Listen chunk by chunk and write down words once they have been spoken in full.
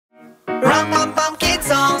Kid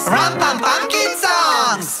songs. Kid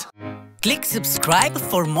songs. Click subscribe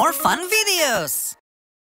for more fun videos.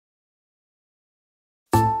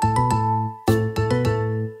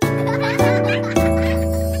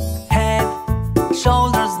 Head,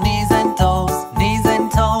 shoulders, knees and toes, knees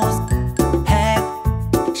and toes. Head,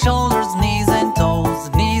 shoulders, knees and toes,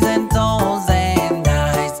 knees and toes, and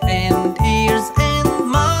eyes and ears and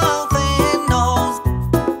mouth and nose.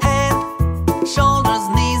 Head, shoulders,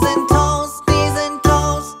 knees and toes, knees and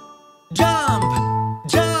toes. Jump,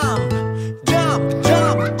 jump, jump,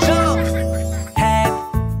 jump, jump. Head,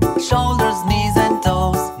 shoulders, knees and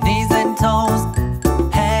toes, knees and toes.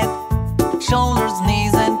 Head, shoulders,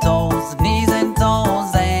 knees and toes, knees and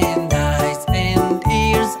toes, and eyes and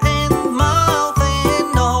ears and mouth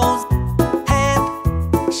and nose. Head,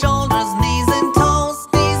 shoulders, knees and toes,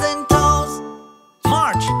 knees and toes.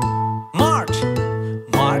 March, march,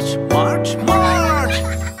 march, march, march.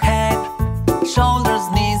 Head, shoulders,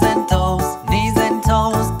 knees and toes, knees and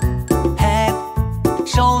toes. Head,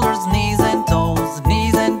 shoulders, knees and toes,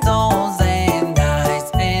 knees and toes, and eyes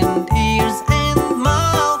and ears and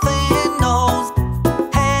mouth and nose.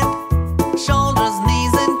 Head, shoulders,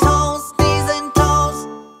 knees and toes, knees and toes.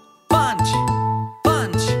 Punch,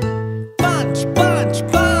 punch, punch, punch,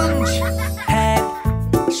 punch. Head,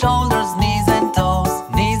 shoulders, knees and toes,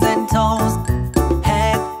 knees and toes.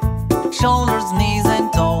 Head, shoulders, knees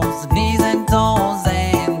and toes, knees and toes,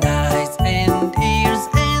 and eyes and ears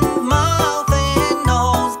and mouth and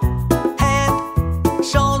nose. Head,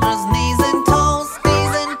 shoulders, knees and toes,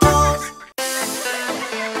 knees and toes.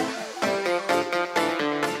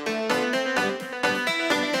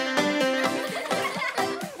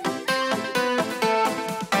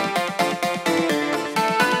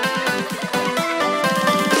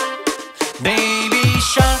 Baby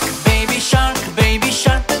shark, baby shark, baby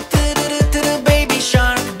shark, baby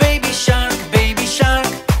shark, baby shark, baby shark.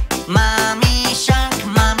 Mommy shark,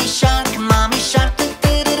 mommy shark, mommy shark,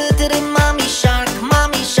 mommy shark,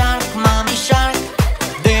 mommy shark, mommy shark.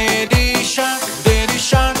 Daddy shark, daddy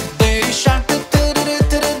shark, daddy shark,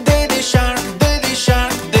 daddy shark, daddy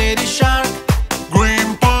shark, daddy shark.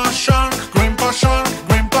 Grandpa shark, grandpa shark,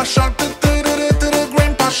 grandpa shark,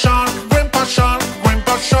 grandpa shark, grandpa shark,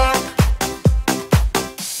 grandpa shark.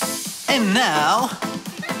 And now,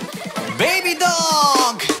 baby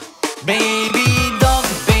dog, baby dog,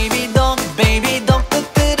 baby dog, baby dog,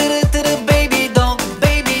 baby dog,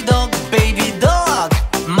 baby dog, baby dog.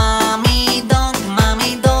 Mommy dog,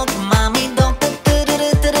 mommy dog, mommy dog,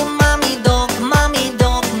 mommy dog, mommy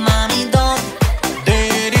dog, mommy dog.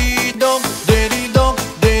 Daddy dog, daddy dog,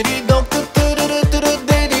 daddy dog,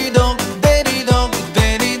 daddy dog, daddy dog,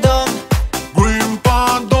 daddy dog.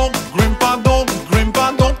 Grandpa dog, grandpa dog,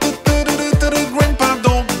 grandpa dog, grandpa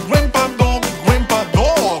dog, grandpa dog, grandpa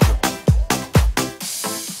dog.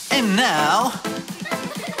 And now,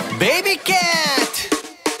 baby cat,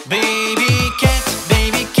 baby cat,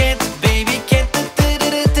 baby cat, baby cat,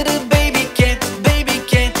 baby cat, baby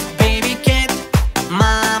cat, baby cat.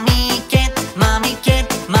 Mommy cat, mommy cat,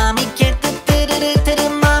 mommy cat,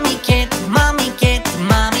 mommy cat, mommy cat,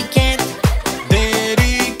 mommy cat.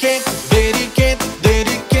 Daddy cat, daddy cat,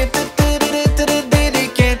 daddy cat, daddy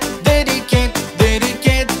cat, daddy cat, daddy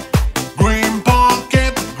cat. Grandpa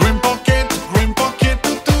cat, grandpa cat, grandpa cat,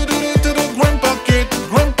 grandpa cat,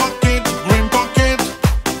 grandpa cat, grandpa cat.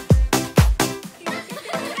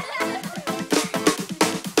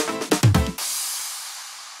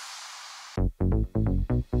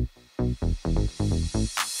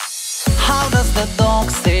 How does the dog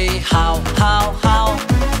say how, how, how?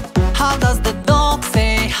 How does the dog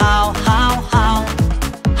say how, how, how?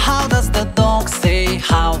 How does the dog say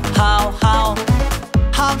how, how, how?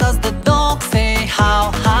 How does the dog say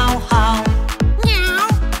how, how, how?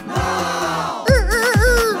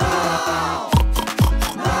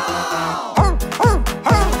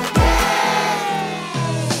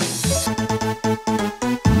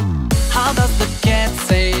 How does the cat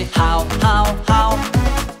say how, how, how?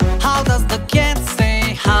 How does the cat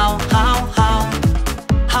say how, how, how?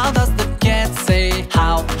 How does the cat say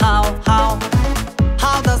how, how, how?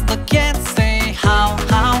 How does the cat say how,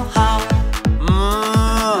 how, how?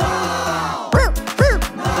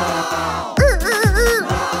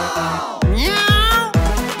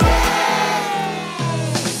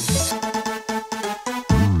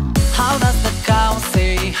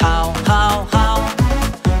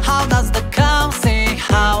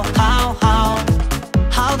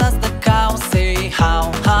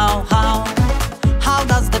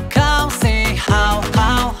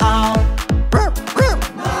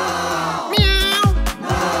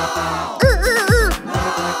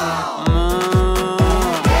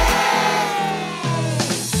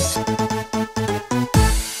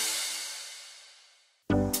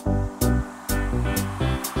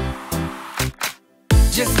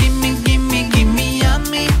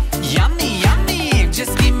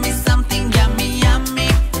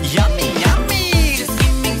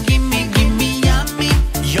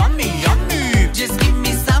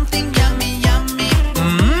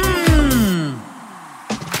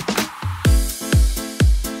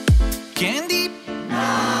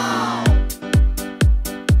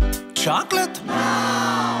 Chocolate?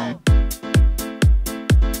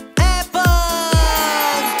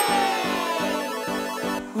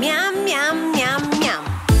 Miam, miam, miam, miam.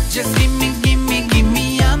 Just gimme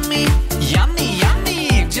yummy, yummy,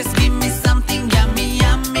 yummy. Just give me something yummy,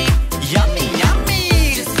 yummy, yummy,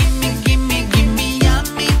 yummy. Just gimme yummy,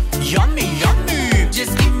 yummy, yummy.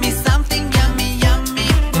 Just give me something yummy, yummy.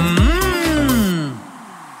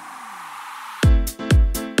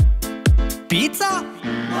 Pizza?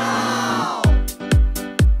 No.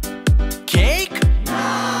 Cake?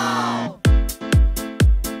 No.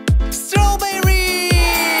 Strawberry?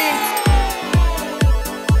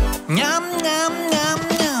 Yum, yum, yum,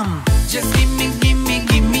 yum. Just gimme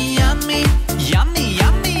yummy, yummy,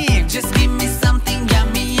 yummy. Just give me something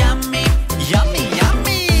yummy, yummy, yummy,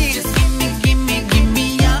 yummy. Just gimme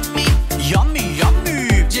yummy, yummy,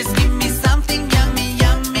 yummy. Just give me something yummy,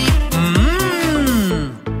 yummy.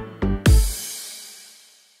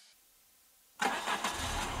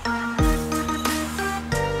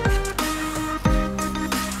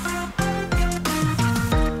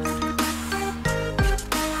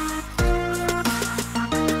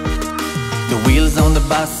 The wheels on the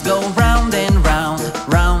bus go round and round,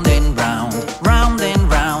 round and round, round and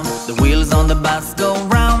round. The wheels on the bus go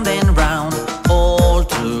round and round, all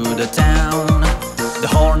through the town. The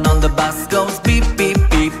horn on the bus goes beep, beep,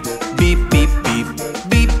 beep, beep, beep, beep,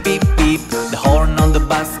 beep, beep, beep. The horn on the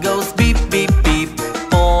bus goes beep, beep, beep,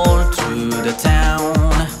 all through the town.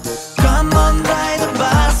 Come on, ride the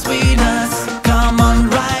bus with us. Come on,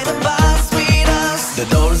 ride the bus with us. The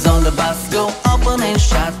doors on the bus go open and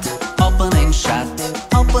shut, open and shut,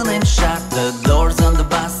 open and shut. The doors on the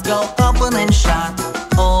bus go open and shut,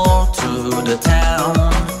 all through the town.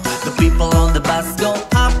 The people on the bus go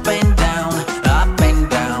up and down, up and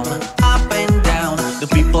down, up and down. The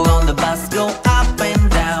people on the bus go up and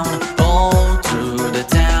down, all through the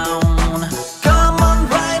town. Come on,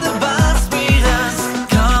 ride the bus with us.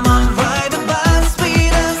 Come on, ride the bus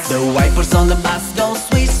with us. The wipers on the bus go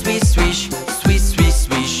swish, swish, swish, swish, swish,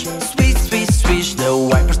 swish, swish, swish, swish. The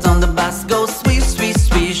wipers on the bus go swish, swish,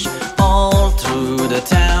 swish, all through the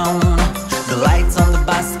town. The lights on the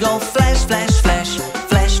bus go flash, flash, flash,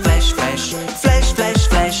 flash, flash, flash, flash, flash,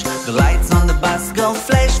 flash. The lights on the bus go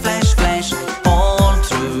flash, flash, flash, all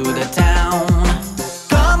through the town.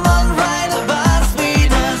 Come on, ride the bus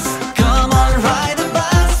with us. Come on, ride the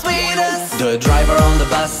bus with us. The driver on the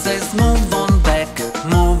bus says move on back,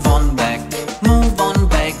 move on back, move on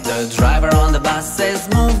back. The driver on the bus says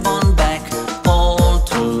move on back, all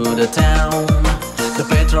through the town. The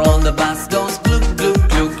petrol on the bus goes glug, glug,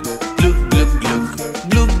 glug, glug, glug, glug,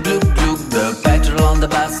 glug, glug, glug. The petrol on the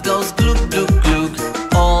bus goes glug, glug, glug,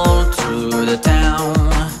 all through the town.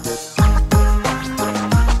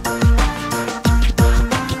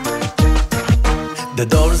 The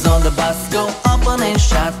doors on the bus go open and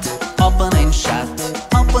shut, open and shut,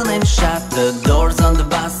 open and shut. The doors on the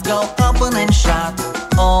bus go open and shut,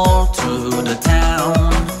 all through the town.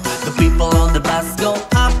 The people on the bus go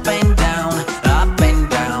up and down, up and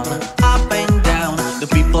down, up and down. The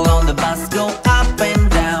people on the bus go up and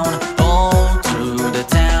down, all through the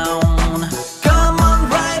town. Come on,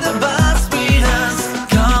 ride the bus with us.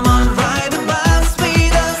 Come on, ride the bus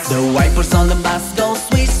with us. The wipers on the bus go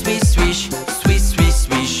swish, swish, swish, swish, swish,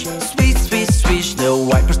 swish, swish, swish, swish. The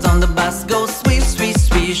wipers on the bus go swish, swish,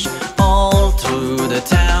 swish, all through the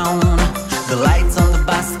town. The lights on the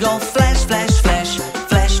bus go flash, flash, flash,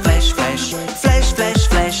 flash, flash, flash, flash, flash,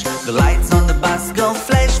 flash. The lights on the bus go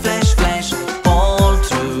flash, flash, flash, all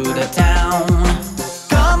through the town.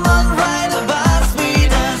 Come on, ride the bus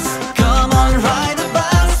with us. Come on, ride the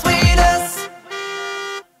bus with us.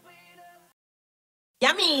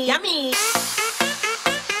 Yummy, yummy.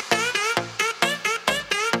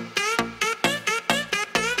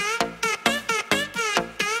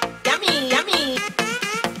 Yummy, yummy.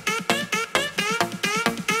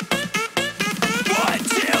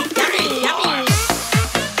 Yummy, yummy.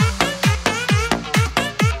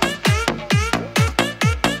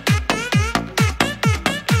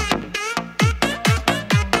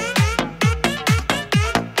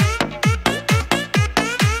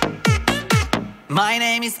 My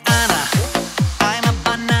name is Anna, I'm a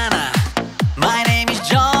banana. My name is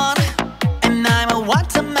John, and I'm a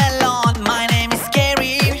watermelon. My name is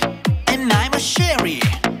Gary, and I'm a Sherry.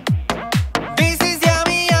 This is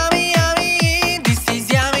yummy, yummy, yummy. This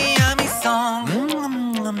is yummy, yummy song.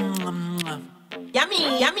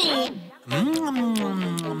 Yummy, yummy.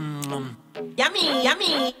 Yummy,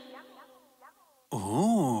 yummy.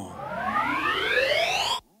 Ooh.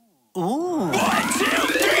 Ooh.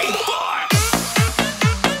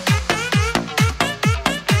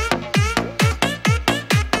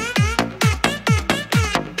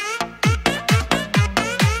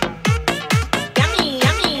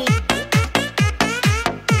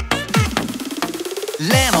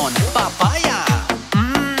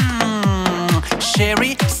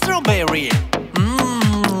 cherry, strawberry.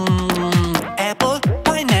 Apple,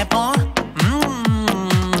 pineapple.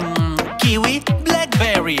 Kiwi,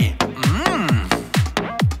 blackberry.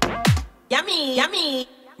 Yummy, yummy.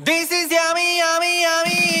 This is yummy, yummy,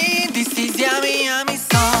 yummy. This is yummy, yummy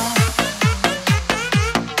song.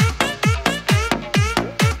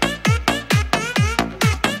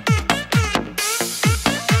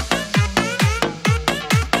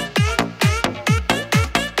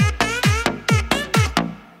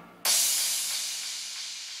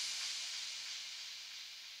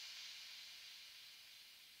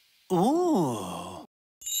 Ooh.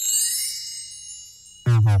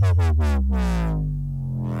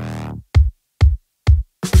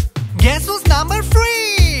 Guess who's number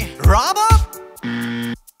 3? Robot?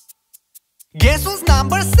 Guess who's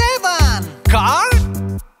number 7? Car?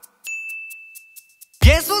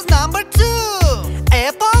 Guess who's number 2?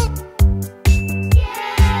 Apple?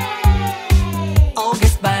 Oh,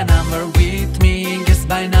 guess by number with me. Guess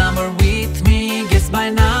by number with me. Guess by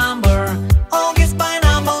number. Oh, guess by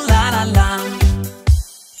number, la la la.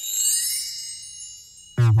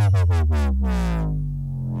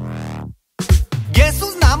 Guess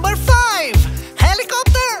who's number 5?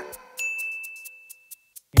 Helicopter?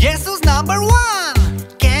 Guess who's number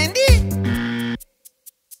 1? Candy?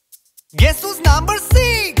 Guess who's number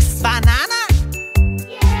 6? Banana?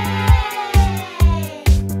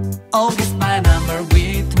 Oh, guess by number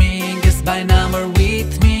with me. Guess by number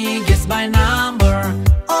with me. Guess by number.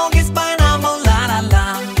 Oh, guess by number, la la la.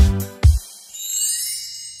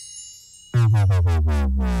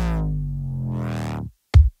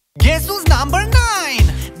 Guess who's number 9?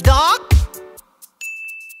 Dog?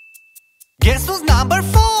 Guess who's number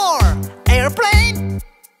 4? Airplane?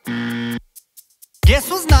 Guess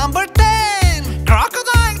who's number 10?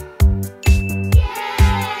 Crocodile?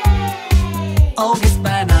 Oh, guess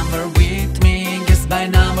by number with me. Guess by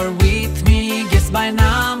number with me. Guess by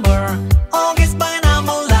number. Oh, guess by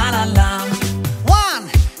number, la la la. 1,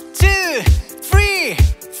 2, 3,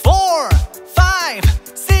 4, 5,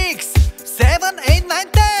 6, 7, 8, 9,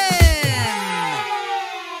 10.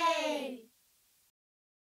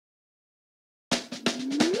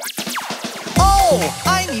 Oh,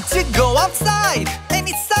 I need to go outside, and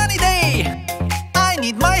it's sunny day. I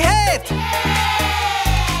need my hat.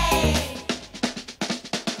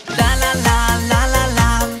 La la la la la la.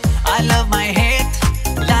 I love my hat.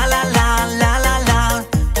 La la la la la la.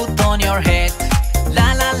 Put on your hat.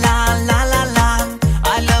 La la la la la la.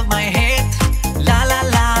 I love my hat. La la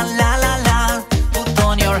la la la la. Put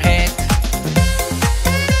on your hat.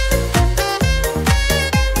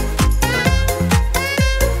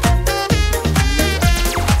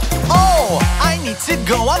 Oh, I need to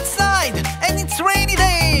go outside, and it's rainy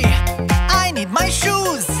day. I need my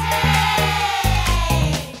shoes.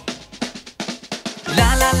 La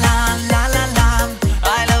la la la la la.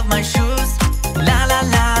 I love my shoes. La la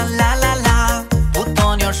la la la la. Put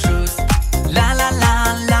on your shoes. La la la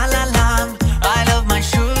la la la. I love my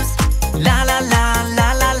shoes. La la la la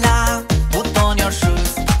la la. Put on your shoes.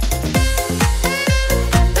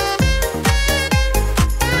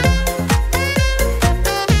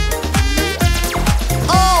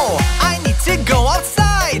 Oh, I need to go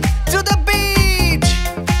outside to the beach.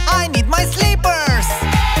 I need my slippers.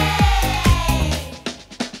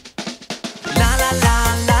 La la la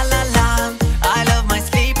la la la. I love my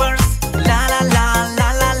slippers. La la la la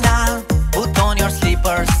la la. Put on your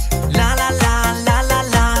slippers. La la la la la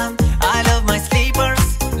la. I love my slippers.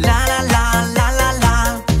 La la la la la la.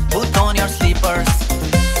 Put on your slippers.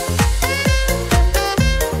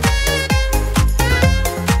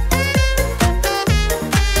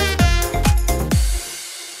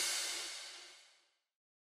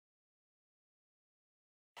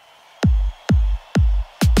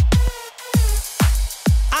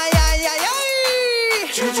 Ay ay ay ay.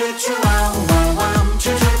 Choo choo choo wow wow wow.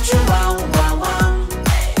 Choo choo choo wow wow wow.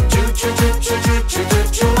 Choo choo choo choo choo choo choo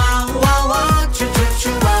choo wow wow wow. Choo choo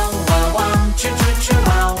choo wow wow wow. Choo choo choo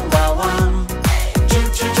wow wow wow. Choo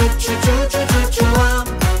choo choo choo choo choo choo choo wow.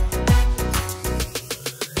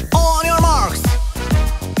 On your marks.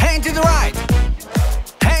 Hand to the right.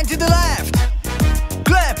 Hand to the left.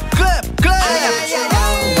 Clap clap clap. Ay ay ay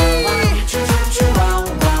ay. Choo choo choo wow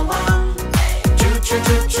wow wow. Choo choo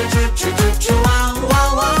choo choo choo choo choo choo wow wow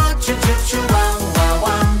wow. Choo choo choo wow wow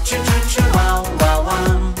wow. Choo choo choo wow wow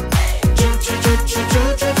wow. Choo choo choo choo choo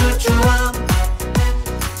choo choo choo wow.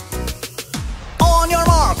 On your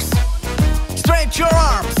marks, stretch your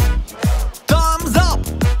arms. Thumbs up.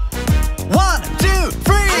 1, 2,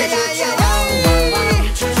 3. Ay ay ay ay.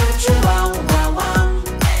 Choo choo choo wow wow wow.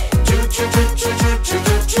 Choo choo choo choo choo choo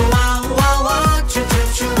choo choo wow wow wow. Choo choo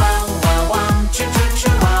choo wow wow wow. Choo choo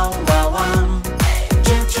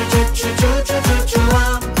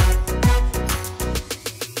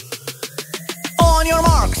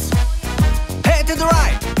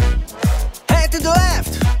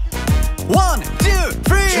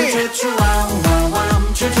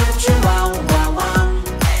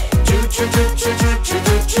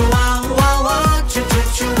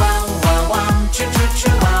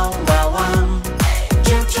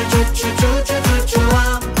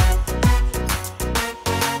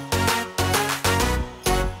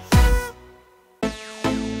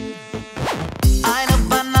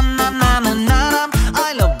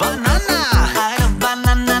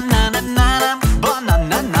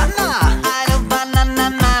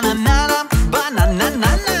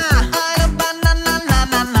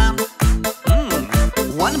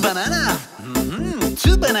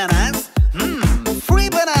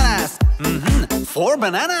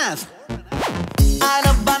bananas. I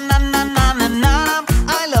love banana, na na na.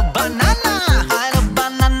 I love banana. I love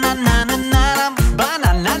banana, na na na.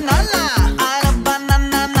 Banana, na na. I love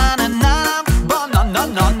banana, na na na. Banana,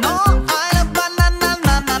 no no. I love banana,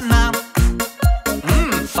 na na na.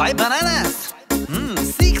 5 bananas.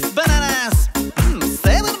 6 bananas.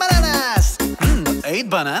 7 bananas. 8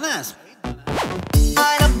 bananas.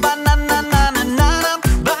 I love banana, na na na.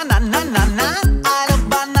 Banana, na na. I love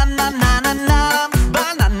banana, na na na.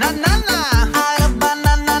 Banana, na na. I love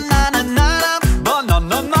banana, na na na.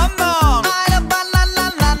 Banana, no no. I love banana,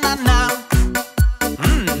 na na na.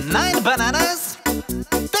 9 bananas.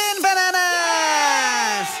 10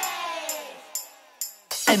 bananas.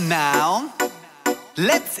 And now,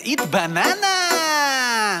 let's eat banana.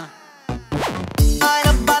 I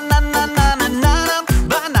love banana, na na na.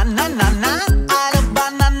 Banana, na na. I love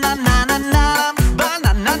banana, na na na.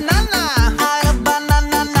 Banana, na na. I love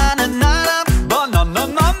banana, na na na. Banana,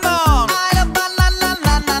 no no. I love banana,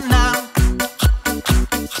 na na na.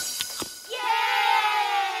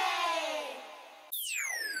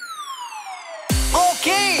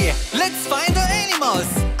 Okay, let's find the animals.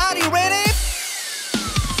 Are you ready?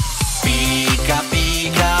 Pika,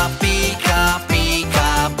 pika, pika,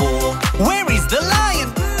 peekaboo. Where is the lion?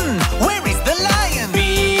 Where is the lion?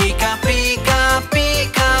 Pika, pika,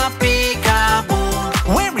 pika, peekaboo.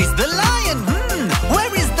 Where is the lion?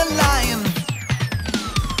 Where is the lion?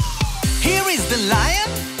 Here is the lion.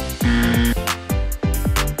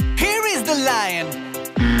 Here is the lion.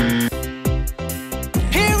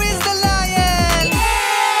 Here is the lion.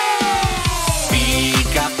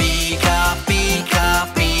 Pika, pika, pika,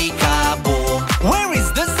 peekaboo. Where is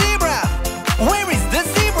the zebra? Where is the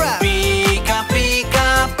zebra? Pika, pika,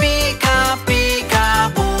 pika,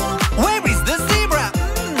 peekaboo. Where is the zebra?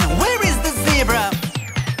 Where is the zebra?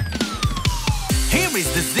 Here is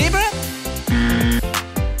the zebra.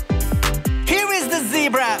 Here is the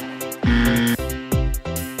zebra.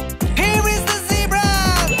 Here is the zebra.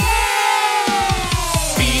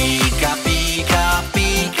 Pika, pika,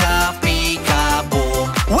 pika, peekaboo.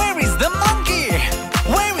 Where is the monkey?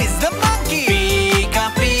 Where is the monkey? Pika,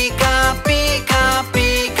 pika, pika,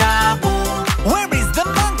 peekaboo. Where is the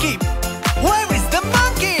monkey? Where is the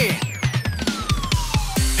monkey?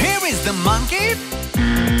 Here is the monkey.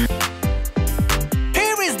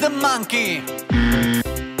 Here is the monkey.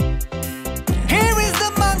 Here is the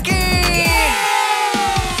monkey.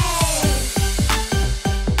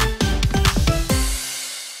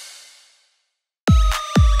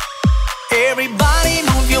 Everybody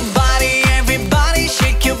move your body, everybody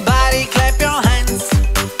shake your body, clap your hands.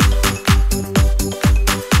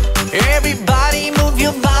 Everybody move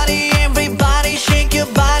your body, everybody shake your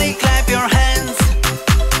body, clap your hands.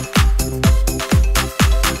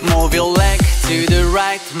 Move your leg to the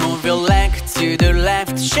right, move your leg to the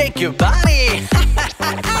left, shake your body.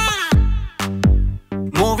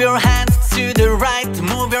 Move your hands to the right,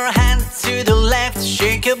 move your hands to the left,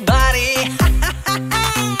 shake your body.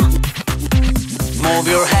 Move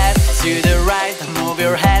your head to the right, move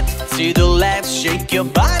your head to the left, shake your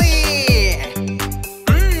body.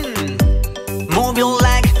 Move your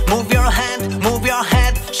leg, move your hand, move your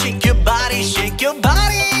head, shake your body, shake your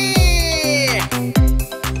body.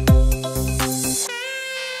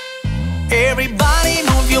 Everybody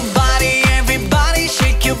move your body, everybody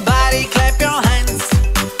shake your body, clap your hands.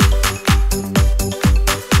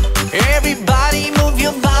 Everybody move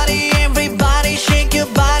your body, everybody shake your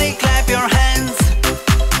body, clap your hands.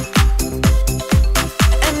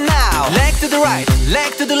 And now, leg to the right,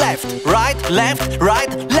 leg to the left, right, left,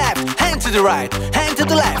 hand to the right, hand to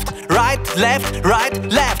the left, right,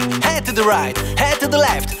 left, head to the right, head to the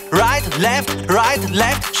left, right,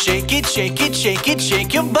 left, shake it, shake it, shake it,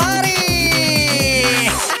 shake your body.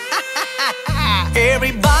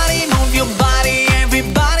 Everybody move your body,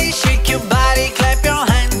 everybody shake your body, clap your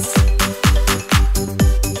hands.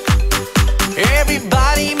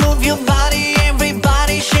 Everybody move your body,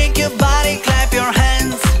 everybody shake your body, clap your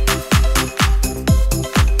hands.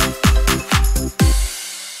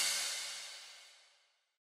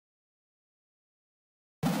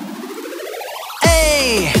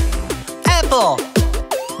 A, apple.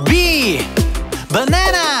 B,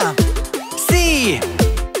 banana. C,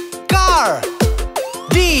 car.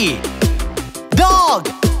 D, dog.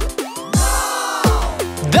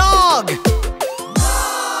 Dog.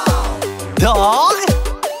 Dog.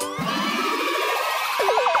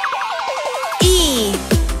 E,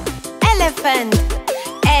 elephant.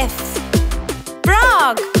 F,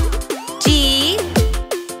 frog. G,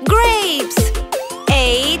 grapes.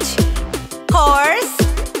 H, horse.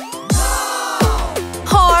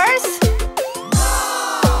 Horse.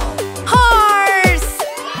 Horse.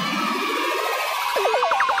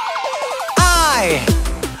 I,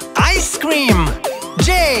 ice cream.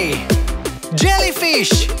 J,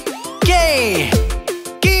 jellyfish. K,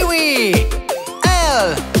 kiwi.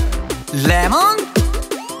 L, lemon.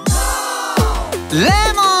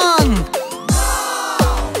 Lemon.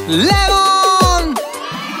 Lemon.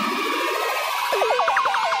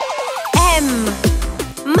 M,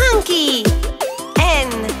 monkey. N,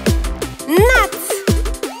 nuts.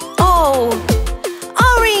 O,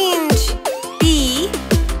 orange. P,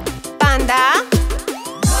 panda.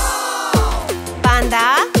 Panda.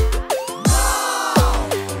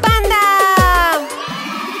 Panda.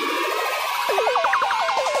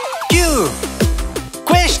 Q,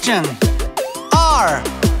 question. R,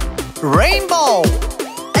 rainbow.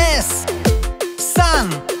 S, sun.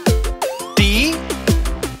 T,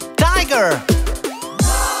 tiger.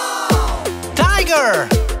 Tiger.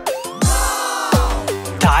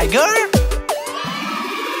 Tiger.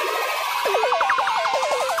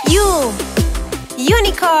 U,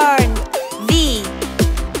 unicorn. V,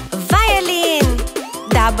 violin.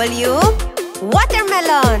 W,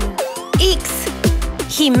 watermelon. X,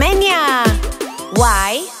 himenia.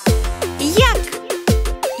 Y, yak.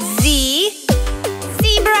 Z,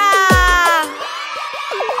 zebra.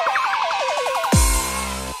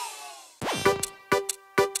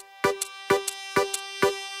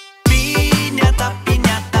 Piñata,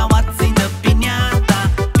 piñata, what's in the piñata?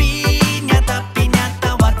 Piñata, piñata,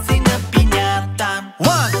 what's in the piñata?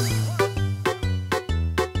 1,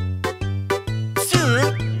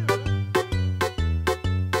 2,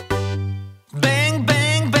 bang,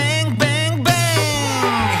 bang, bang, bang, bang.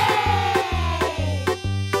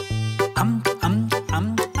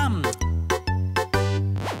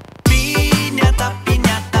 Piñata,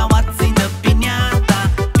 piñata, what's in the piñata?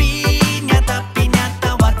 Piñata, piñata,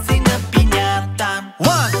 what's in the piñata?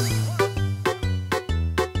 1,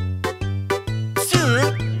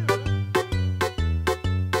 2,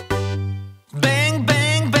 bang,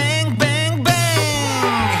 bang, bang, bang, bang.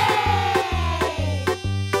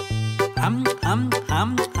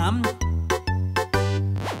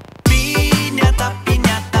 Piñata,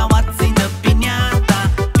 piñata, what's in the piñata?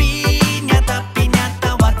 Piñata, piñata,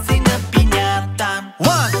 what's in the piñata?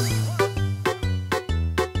 1,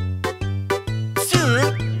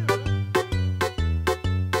 2,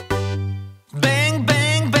 bang,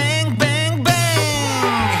 bang, bang, bang, bang.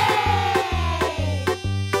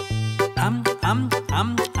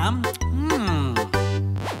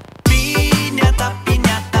 Piñata,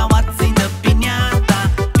 piñata, what's in the piñata?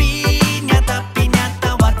 Piñata, piñata,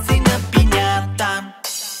 what's in the piñata?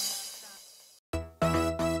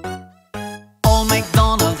 Old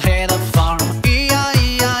MacDonald had a farm,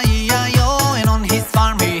 E-I-E-I-E-I-O, and on his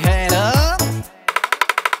farm he had a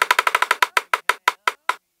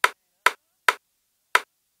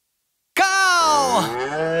cow.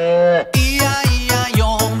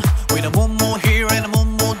 E-I-E-I-O, with a moo-moo here and a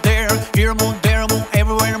moo-moo there, here a moo, there a moo,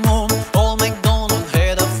 everywhere a moo. Old MacDonald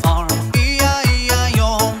had a farm,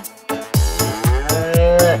 E-I-E-I-O.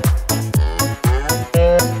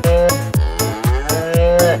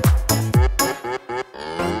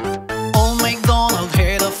 Old MacDonald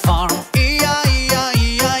had a farm,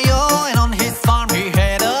 E-I-E-I-E-I-O, and on his farm he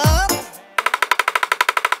had a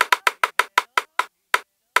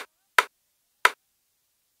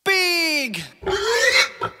pig.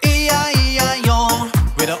 E-I-E-I-O,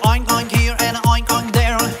 with a oink oink here and a oink oink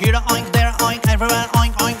there, here a oink, there a oink, everywhere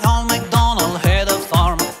oink oink. Old MacDonald had a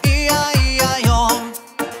farm, E-I-E-I-O.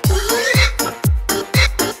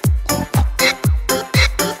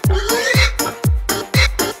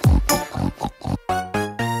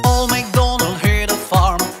 Old MacDonald had a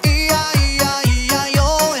farm,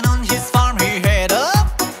 E-I-E-I-E-I-O, and on his farm he had a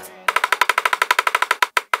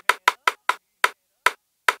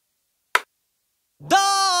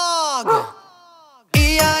dog.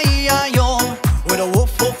 E-I-E-I-O, with a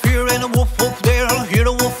woof woof here and a woof woof there, here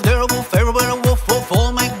a woof, there a woof, everywhere a woof woof.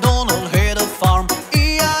 Old MacDonald had a farm,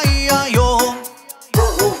 E-I-E-I-O.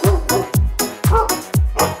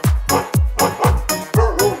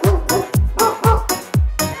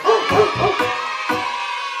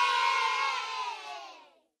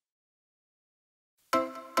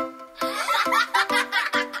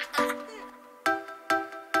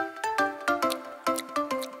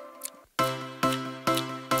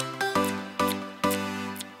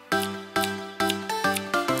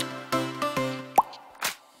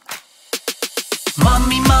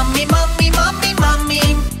 Mommy, mommy, mommy, mommy, mommy,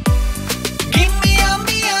 give me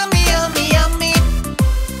yummy, yummy, yummy, yummy.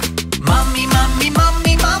 Mommy, mommy,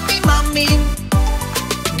 mommy, mommy, mommy,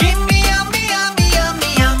 give me yummy, yummy, yummy,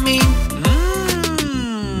 yummy.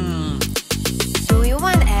 Do you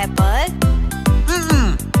want apple?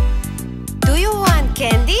 Mm-mm. Do you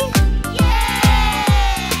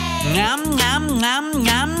yum,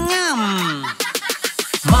 yum, yum.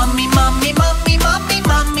 Mommy, mommy, mommy, mommy,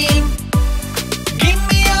 mommy. Give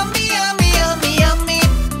me yummy, yummy, yummy, yummy.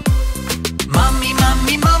 Mommy,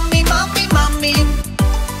 mommy, mommy, mommy, mommy.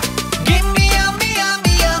 Give me yummy,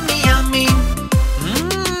 yummy, yummy, yummy.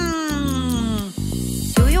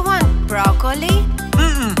 Do you want broccoli?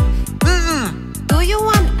 Do you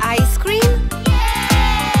want ice cream?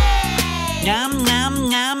 Yum, yum,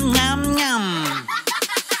 yum, yum, yum.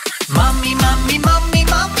 Mommy, mommy, mommy,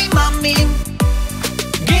 mommy, mommy.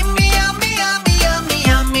 Give me yummy, yummy, yummy,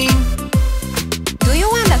 yummy. Do you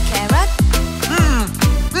want a carrot?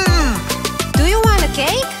 Do you want a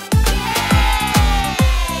cake?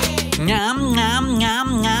 Yum, yum, yum,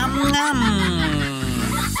 yum, yum.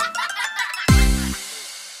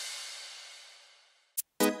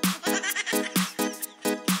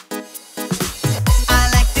 I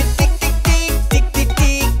like to tick, tick, tick, tick, tick,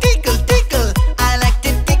 tick, tickle, tickle. I like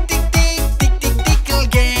to tick, tick, tick, tick, tick, tickle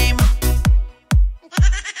game.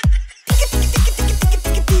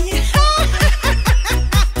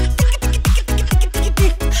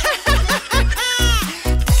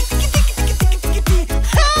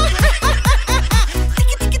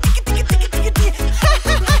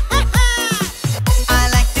 I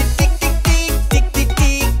like to tick, tick, tick, tick, tick,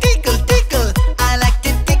 tick, tickle, tickle. I like to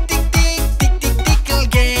tick, tick, tick, tick, tick, tickle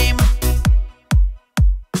game.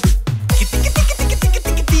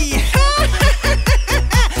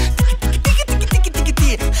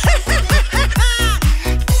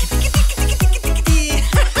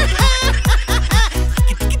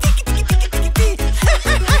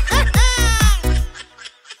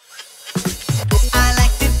 I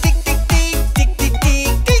like to tick, tick, tick, tick, tick,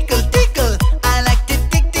 tick, tickle, tickle. I like to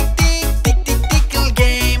tick, tick, tick, tick, tick, tickle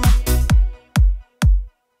game.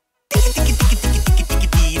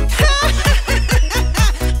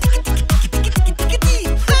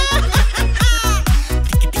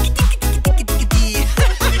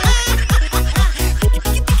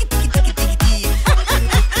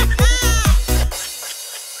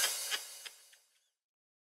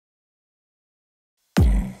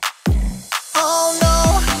 Oh no,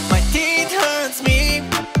 my teeth hurts me.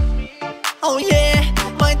 Oh yeah,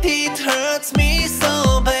 my teeth hurts me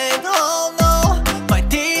so bad. Oh no, my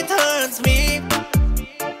teeth hurts me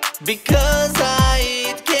because I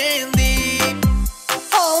eat candy.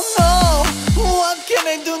 Oh no, what can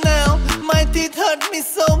I do now? My teeth hurt me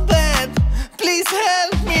so bad. Please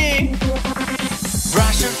help me.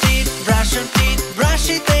 Brush your teeth, brush your teeth, brush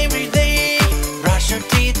it every day. Brush your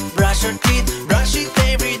teeth, brush your teeth, brush it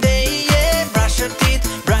every day. Yeah, brush your teeth,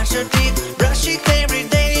 brush your teeth, brush it every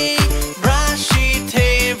day. Brush it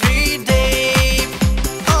every day.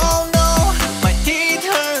 Oh no, my teeth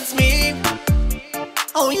hurts me.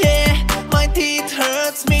 Oh yeah, my teeth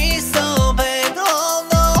hurts me so bad. Oh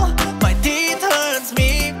no, my teeth hurts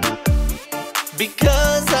me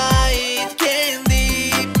because I eat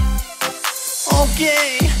candy.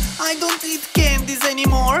 Okay, I don't eat candies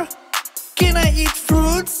anymore. Can I eat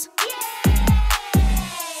fruits?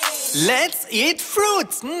 Let's eat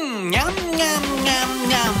fruits. Yum, yum, yum,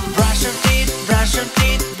 yum. Brush your teeth, brush your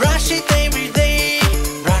teeth, brush it every day.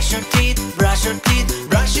 Brush your teeth, brush your teeth,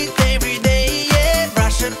 brush it every day. Yeah,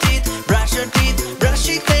 brush your teeth, brush your teeth, brush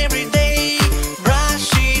it every day. Brush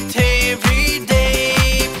it every day.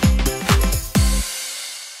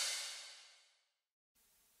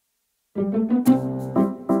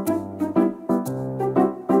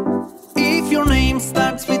 If your name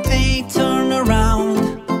starts with A, turn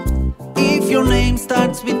around. If your name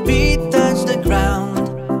starts with B, touch the ground.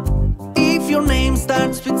 If your name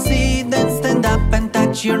starts with C, then stand up and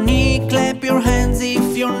touch your knee. Clap your hands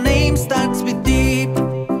if your name starts with D.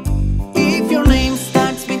 If your name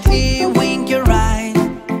starts with E, wink your eye.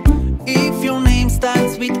 If your name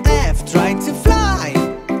starts with F, try to fly.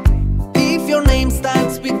 If your name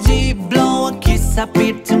starts with G, blow a kiss up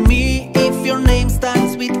here to me. If your name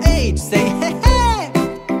starts with H, say hey hey.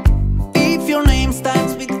 If your name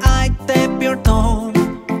starts with I, tap your toe.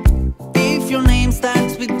 If your name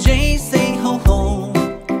starts with J, say ho ho.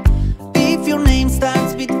 If your name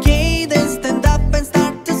starts with K, then stand up and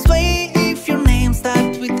start to sway. If your name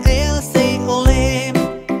starts with L, say ole.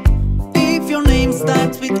 If your name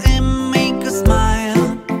starts with M, make a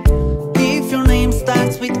smile. If your name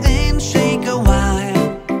starts with N, shake a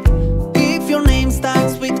while. If your name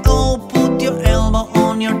starts with O, put your elbow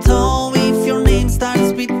on your toe. If your name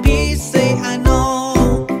starts with P, say I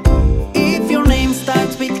know. If your name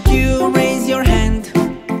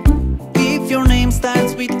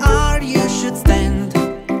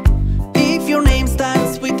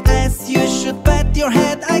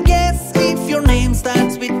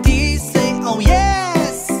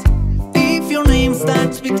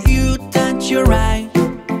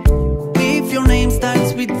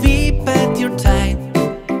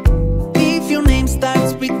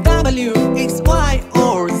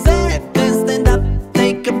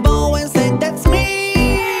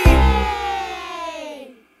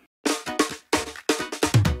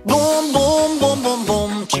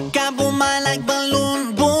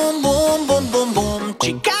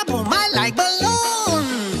boom, I like balloon.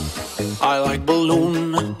 I like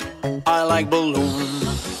balloon. I like balloon.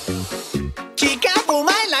 Chica boom,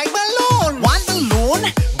 I like balloon. One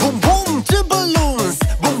balloon, boom boom, two balloons,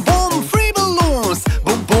 boom boom, three balloons,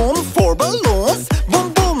 boom boom, four balloons,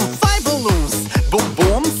 boom boom, five balloons, boom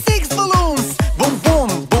boom, six balloons, boom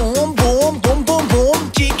boom, boom boom, boom boom,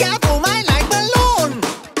 boom. Chica boom, I like balloon.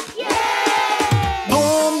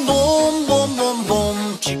 Boom boom, boom boom,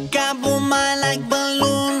 boom. Chica boom, I like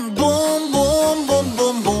balloon. Boom boom, boom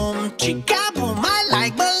boom, boom. Chica boom, I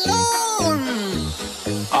like balloon.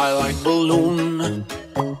 I like balloon.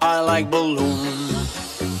 I like balloon.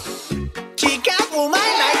 Chica boom, I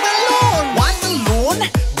like balloon. One balloon,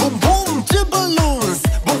 boom boom, two balloons,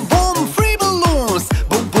 boom boom, three balloons,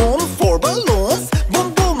 boom boom, four balloons,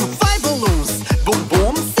 boom boom, five balloons, boom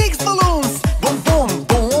boom, six balloons, boom boom,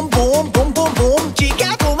 boom boom, boom boom, boom.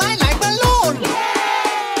 Chica boom, I like balloon.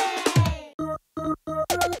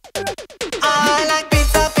 I like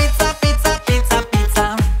pizza, pizza, pizza, pizza,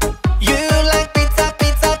 pizza. You like pizza,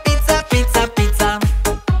 pizza, pizza, pizza, pizza.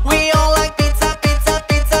 We all like pizza, pizza,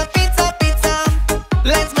 pizza, pizza, pizza.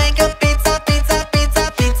 Let's make a pizza, pizza,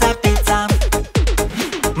 pizza, pizza, pizza.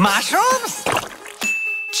 Mushrooms?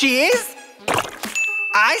 Cheese?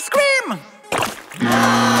 Ice cream?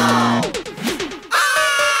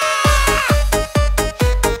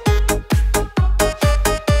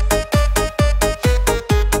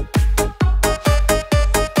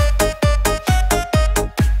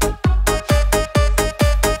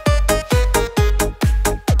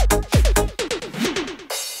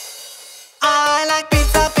 I like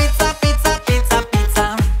pizza, pizza, pizza, pizza,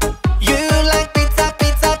 pizza. You like pizza,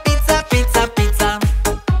 pizza, pizza, pizza, pizza.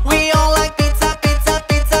 We all like pizza, pizza,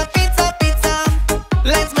 pizza, pizza, pizza.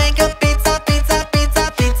 Let's make a pizza, pizza,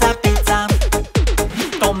 pizza, pizza, pizza.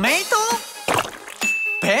 Tomato?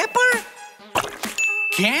 Pepper?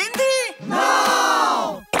 Candy?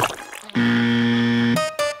 No!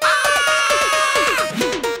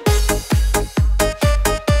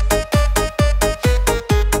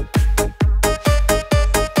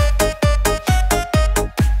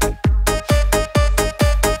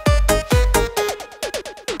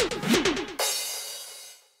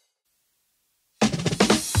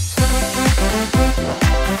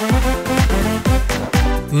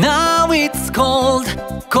 Now it's cold,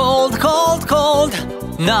 cold, cold, cold.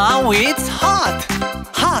 Now it's hot,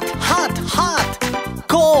 hot, hot, hot.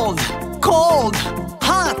 Cold, cold,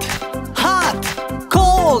 hot, hot,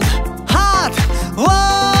 cold, hot.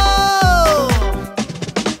 Whoa!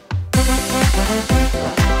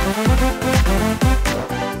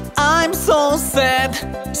 I'm so sad,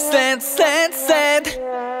 sad, sad, sad.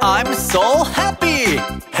 I'm so happy,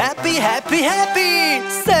 happy, happy, happy.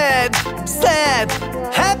 Sad, sad,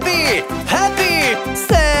 happy, happy.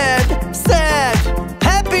 Sad, sad,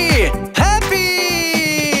 happy,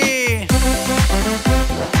 happy.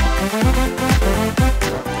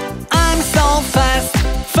 I'm so fast,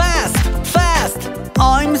 fast, fast.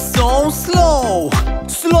 I'm so slow,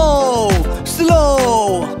 slow,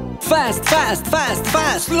 slow. Fast, fast, fast,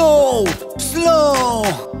 fast. Slow, slow.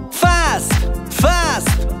 Fast, fast.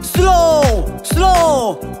 Slow,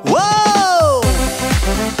 slow. Whoa!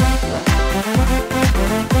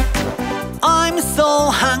 I'm so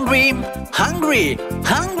hungry, hungry,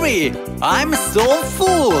 hungry. I'm so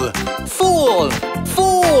full, full,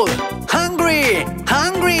 full. Hungry,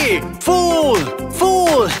 hungry, full,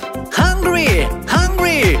 full. Hungry,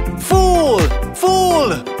 hungry, full,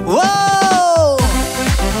 full. Whoa!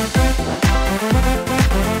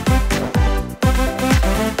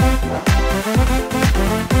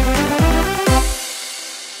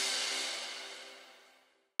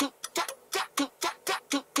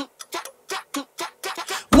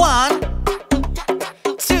 One,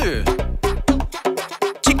 two.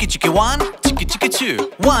 Chicky chicky one, chicky chicky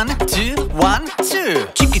two. 1, 2, 1, 2.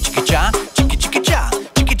 Chicky chicky cha, chicky chicky cha,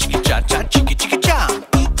 chicky chicky cha cha, chicky chicky cha.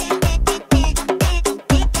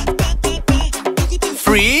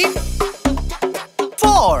 3,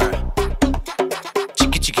 4.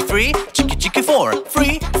 Chicky chicky 3, chicky chicky 4.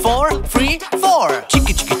 3, 4, 3, 4.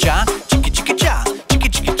 Chicky chicky cha, chicky chicky cha, chicky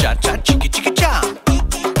chicky cha cha, chicky chicky cha.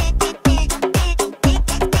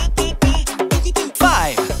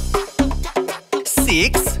 5,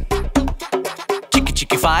 6. Chicky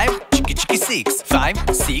chicky 5, chicky chicky 6. 5,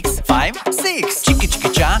 6, 5, 6. Chicky chicky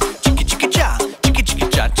cha, chicky chicky cha, chicky chicky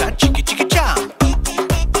cha cha, chicky chicky cha.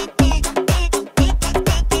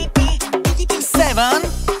 7,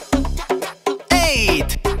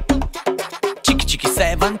 8. Chicky chicky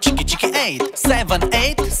 7, chicky chicky 8. 7,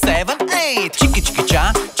 8, 7, 8. Chicky chicky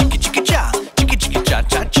cha, chicky chicky cha, chicky chicky cha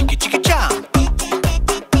cha, chicky chicky cha.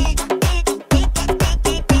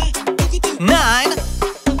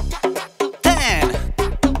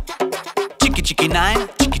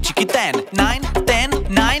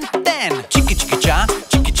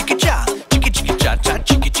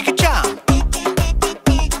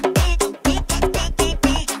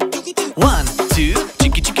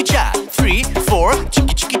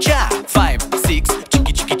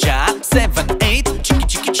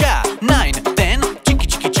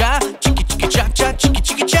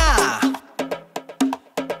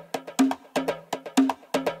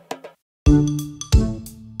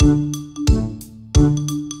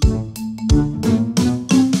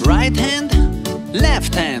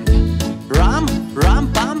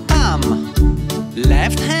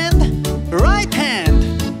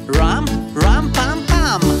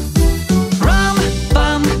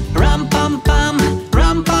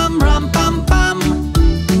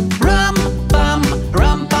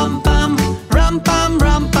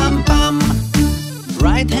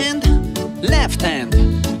 left hand,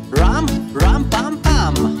 rum, rum, pam,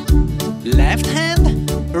 pam. Left hand,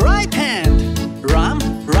 right hand, rum,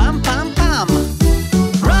 rum, pam, pam.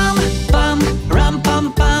 Rum, pam, rum,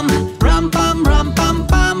 pam, pam, rum, pam, pam,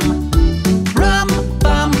 pam. Rum,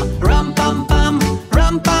 pam, rum, pam, pam,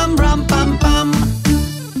 rum, pam, pam.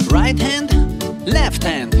 Right hand, left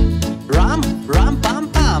hand, rum, rum, pam,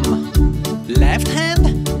 pam. Left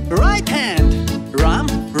hand, right hand, rum,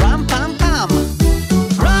 rum, pam, pam.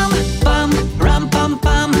 Rum, pam, rum, pam,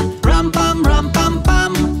 pam, rum, pam,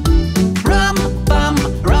 pam. Rum, pam,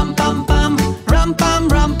 rum, pam, pam,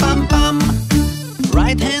 rum, pam, pam.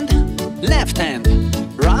 Right hand, left hand,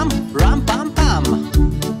 rum, rum, pam, pam.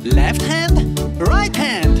 Left hand, right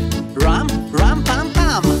hand, rum, rum, pam,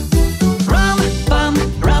 pam. Rum, pam,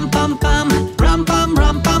 rum, pam, pam, rum,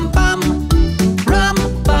 pam, pam. Rum,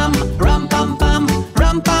 pam, rum, pam, pam,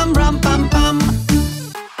 rum, pam, pam.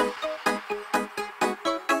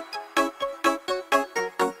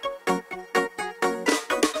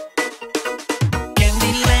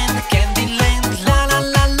 Candyland, Candyland, la la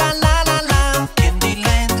la la la la la.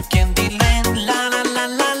 Candyland, Candyland, la la la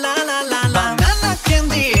la la la la la. Banana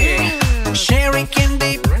candy, cherry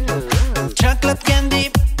candy, chocolate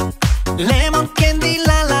candy, lemon candy,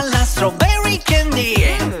 la la la. Strawberry candy,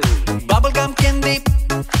 bubblegum candy,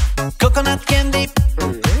 coconut candy,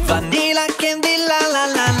 vanilla candy, la la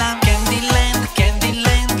la la. Candyland,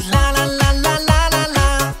 Candyland, la la la la la la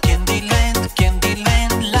la. Candyland,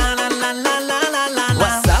 Candyland, la la la la la la la la.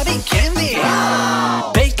 Wasabi candy,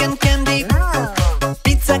 bacon candy,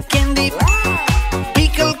 pizza candy,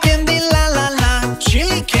 pickle candy, la la la.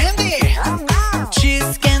 Chili candy,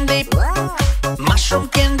 cheese candy, mushroom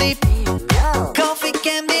candy, coffee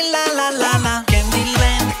candy, la la la la.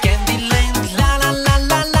 Candyland, Candyland, la la la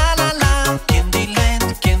la la la la. Candyland,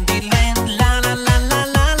 Candyland, la la la la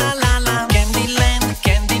la la la la. Candyland,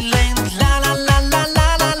 Candyland, la la la la la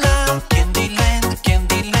la la. Candyland,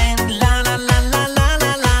 Candyland, la la la la la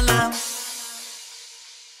la la la.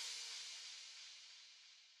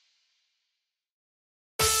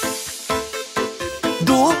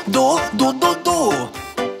 Do, do, do, do, do.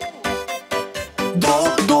 Do,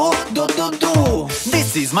 do, do, do, do.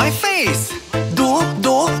 This is my face. Do,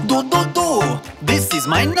 do, do, do, do. This is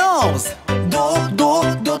my nose. Do, do,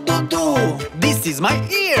 do, do, do. This is my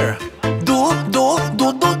ear. Do, do,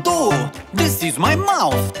 do, do, do. This is my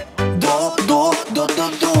mouth. Do, do, do, do,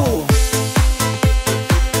 do.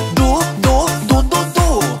 Do, do, do, do, do.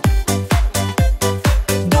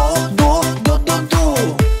 Do, do, do, do, do.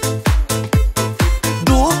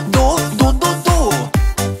 Do, do, do, do, do.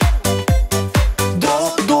 Do,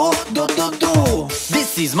 do, do, do, do.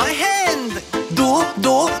 This is my hand. Do,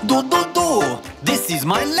 do, do, do, do. This is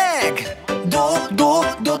my leg. Do, do,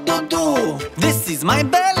 do, do, do. This is my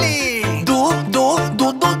belly. Do, do,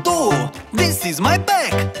 do, do, do. This is my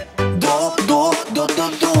back. Do, do, do, do,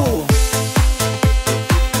 do.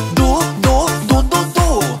 Do, do, do, do, do.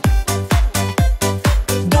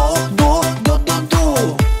 Do, do, do, do, do.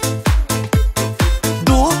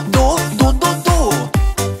 Do, do, do, do, do.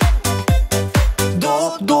 Do,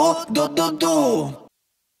 do, do, do, do.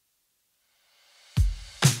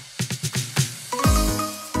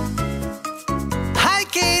 Hi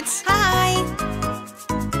kids! Hi!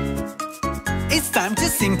 It's time to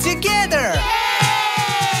sing together!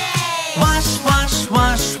 Wash, wash,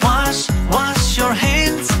 wash, wash, wash your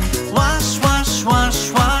hands. Wash, wash,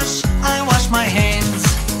 wash, wash, I wash my hands.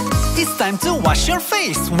 It's time to wash your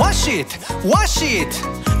face. Wash it, wash it.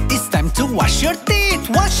 It's time to wash your teeth.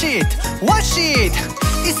 Wash it, wash it.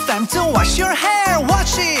 It's time to wash your hair.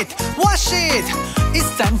 Wash it, wash it.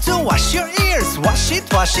 It's time to wash your ears. Wash it,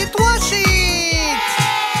 wash it, wash it.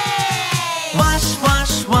 Wash,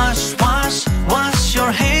 wash, wash, wash, wash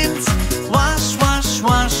your hands. Wash, wash,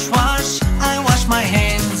 wash, wash, I wash my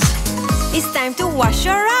hands. It's time to wash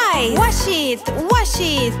your eyes. Wash it, wash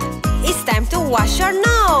it. It's time to wash your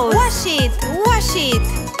nose. Wash it, wash it.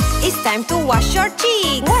 It's time to wash your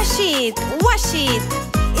cheeks. Wash it, wash it.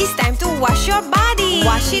 It's time to wash your body.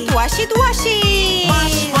 Wash it, wash it, wash it.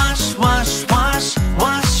 Wash, wash, wash, wash,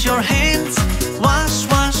 wash your hands. Wash,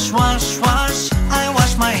 wash, wash, wash, I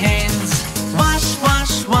wash my hands. Wash,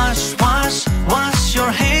 wash, wash, wash, wash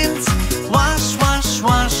your hands. Wash, wash,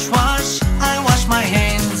 wash, wash, I wash my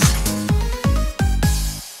hands.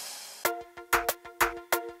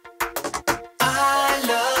 I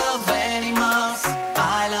love animals.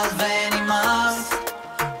 I love animals.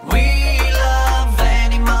 We love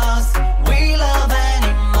animals. We love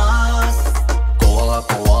animals. Koala,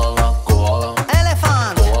 koala, koala.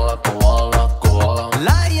 Elephant. Koala, koala,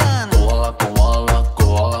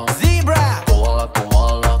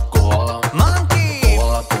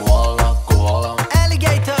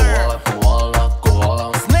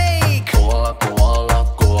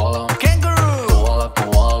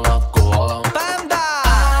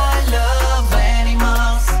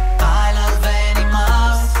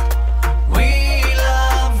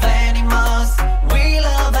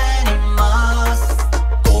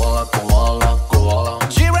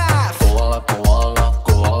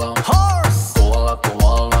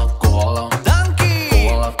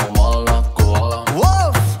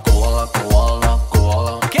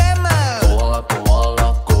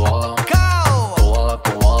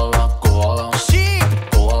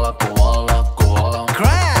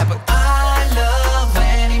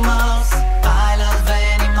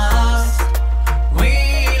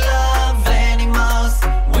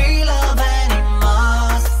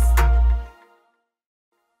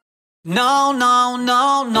 No, no,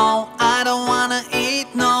 no, no, I don't wanna eat,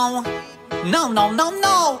 no. No, no, no,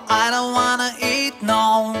 no, I don't wanna eat,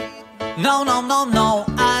 no. No, no, no, no,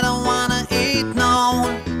 I don't wanna eat, no.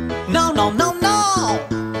 No, no, no, no.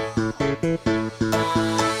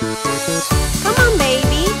 Come on,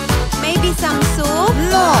 baby. Maybe some soup?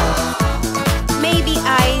 No, Maybe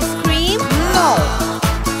ice cream? no.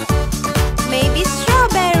 Maybe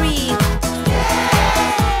strawberry?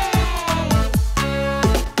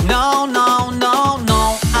 No, no, no,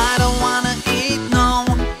 no, I don't wanna eat, no.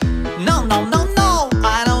 No, no, no, no,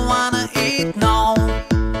 I don't wanna eat, no.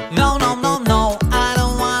 No, no, no, no, I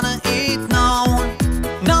don't wanna eat, no.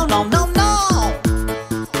 No, no, no, no.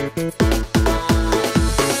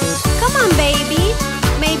 Come on, baby.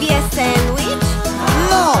 Maybe a sandwich?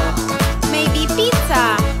 No, Maybe pizza?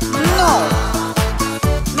 no.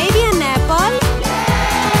 Maybe an apple?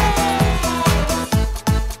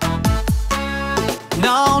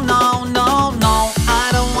 No, no, no, no, I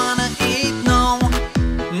don't wanna eat, no.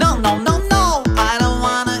 No, no, no, no, I don't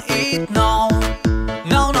wanna eat, no.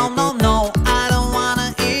 No, no, no, no, I don't wanna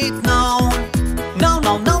eat, no. No,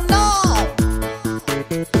 no, no, no.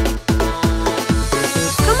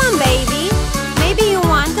 Come on, baby. Maybe you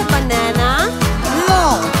want a banana? No,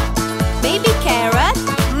 Maybe carrot?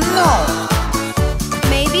 no.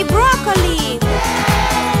 Maybe broccoli?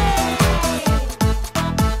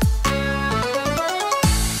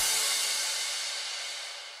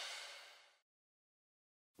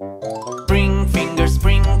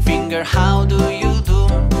 Spring finger, how do you do?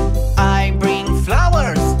 I bring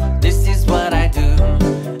flowers, this is what I do.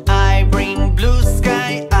 I bring blue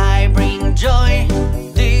sky, I bring joy,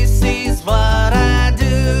 this is what I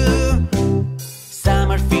do.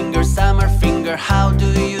 Summer finger, how do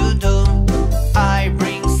you do? I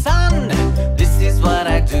bring sun, this is what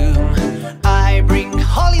I do. I bring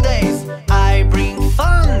holidays, I bring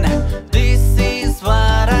fun, this is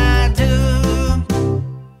what I do.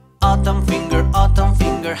 Autumn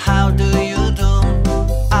finger, how do you do?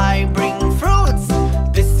 I bring fruits,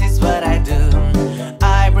 this is what I do.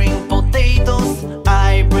 I bring potatoes,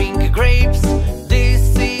 I bring grapes,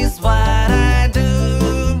 this is what I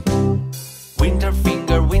do. Winter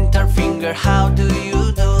finger, how do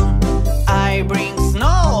you do? I bring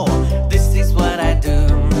snow, this is what I do.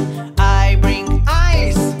 I bring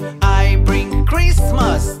ice, I bring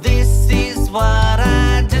Christmas, this is what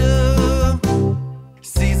I do.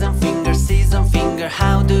 Season finger,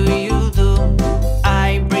 how do you do?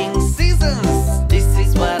 I bring seasons, this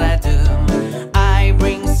is what I do. I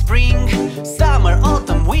bring spring, summer,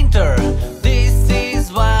 autumn, winter, this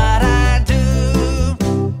is what I do.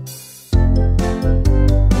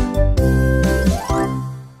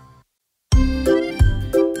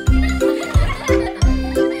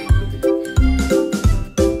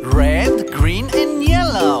 Red, green and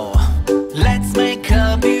yellow, let's make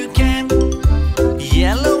a bouquet.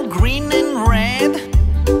 Yellow, green and red,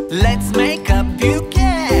 let's make a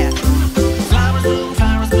bouquet. Flowers bloom,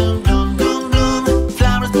 bloom, bloom, bloom.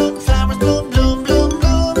 Flowers bloom, bloom, bloom, bloom,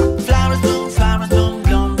 bloom. Flowers bloom,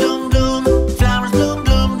 bloom, bloom, bloom. Flowers bloom,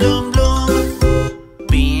 bloom, bloom, bloom.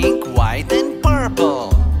 Pink, white and purple,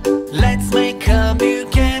 let's make a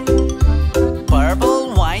bouquet.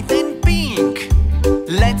 Purple, white and pink,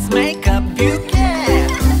 let's make a bouquet.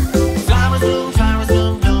 Flowers bloom,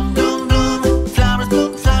 bloom, bloom, bloom. Flowers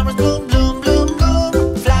bloom, bloom, bloom, bloom,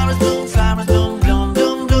 bloom. Flowers bloom, bloom, bloom,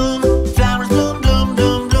 bloom, bloom. Flowers bloom, bloom,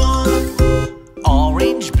 bloom, bloom.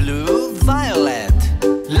 Orange, blue, violet,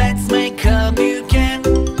 let's make a bouquet.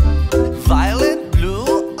 Violet,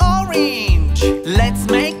 blue, orange, let's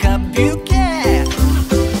make a bouquet.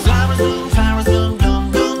 Flowers bloom,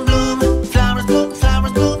 bloom, bloom, bloom. Flowers bloom,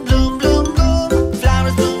 bloom, bloom, bloom, bloom.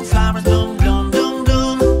 Flowers bloom, bloom, bloom, bloom,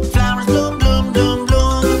 bloom. Flowers bloom, bloom, bloom,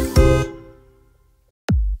 bloom.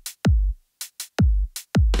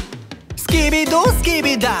 Skibidi-doo,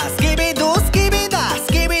 skibidi-da, skibidi-doo, skibidi-da,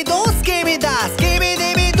 skibidi-doo, skibidi-da,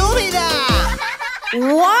 skibidi-dibidi-doo-bi-da.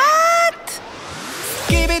 What?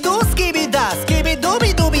 Skibidi-doo, skibidi-da,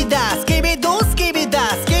 skibidi-doo-bi-doo-bi-da, skibidi-doo, skibidi-da,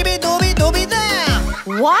 skibidi-doo-bi-doo-bi-da.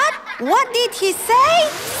 What? What did he say?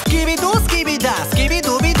 Skibidi-doo, skibidi-da,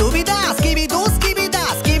 skibidi-doo-bi-doo-bi-da, skibidi-doo, skibidi-da,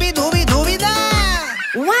 skibidi-doo-bi-doo-bi-da.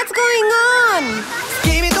 What's going on?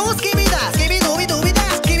 Skibidi-doo, skibidi-da, skibidi-doo-bi-doo-bi-da,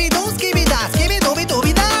 skibidi-doo, skibidi-da,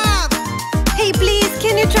 skibidi-doo-bi-doo-bi-da. Hey, please,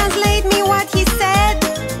 can you translate me what he said?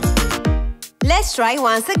 Let's try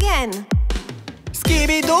once again.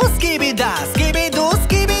 Skibidi-doo, skibidi-da, skibidi-doo,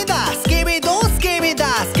 skibidi-da, skibidi-doo,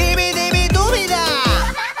 skibidi-da, skibidi-doo-bi-doo-bi-da.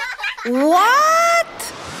 What?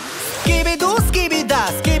 Skibidi-doo, skibidi-da,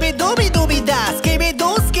 skibidi-doo-bi-doo-bi-da,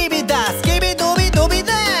 skibidi-doo, skibidi-da,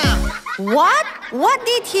 skibidi-doo-bi-doo-bi-da. What? What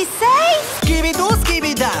did he say? Skibidi-doo,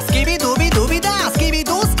 skibidi-da, skibidi-dooby-dooby-da,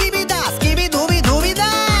 skibidi-doo, skibidi-da,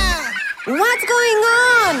 skibidi-dooby-dooby-da. What's going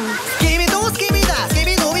on? Skibidi-doo, skibidi-da,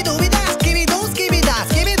 skibidi-dooby-dooby-da, skibidi-doo, skibidi-da,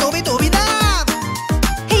 skibidi-dooby-dooby-da.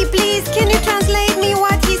 Hey, please, can you translate me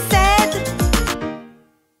what he said?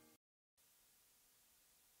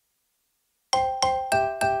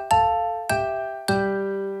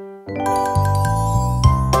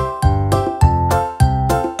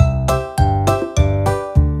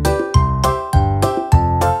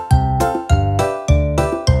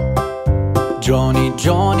 Johnny,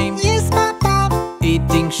 Yes, Papa.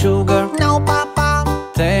 eating sugar, No, Papa.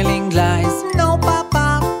 telling lies. No, Papa.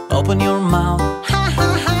 Open your mouth. Ha ha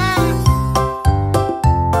ha.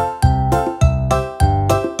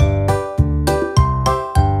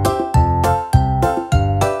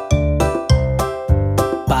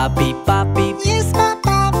 Papi, Yes,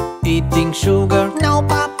 Papa. eating sugar, No,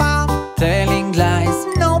 Papa. telling lies.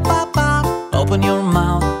 No, Papa. Open your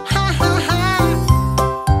mouth. Ha ha ha.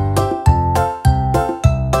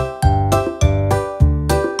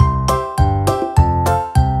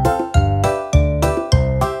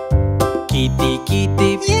 Kitty,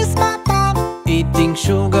 Yes, Papa. eating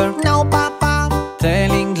sugar, No, Papa.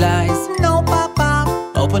 telling lies. No, Papa.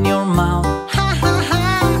 Open your mouth. Ha ha ha.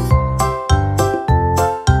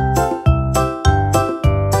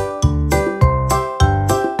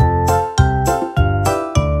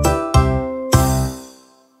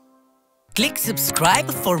 Click subscribe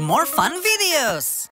for more fun videos.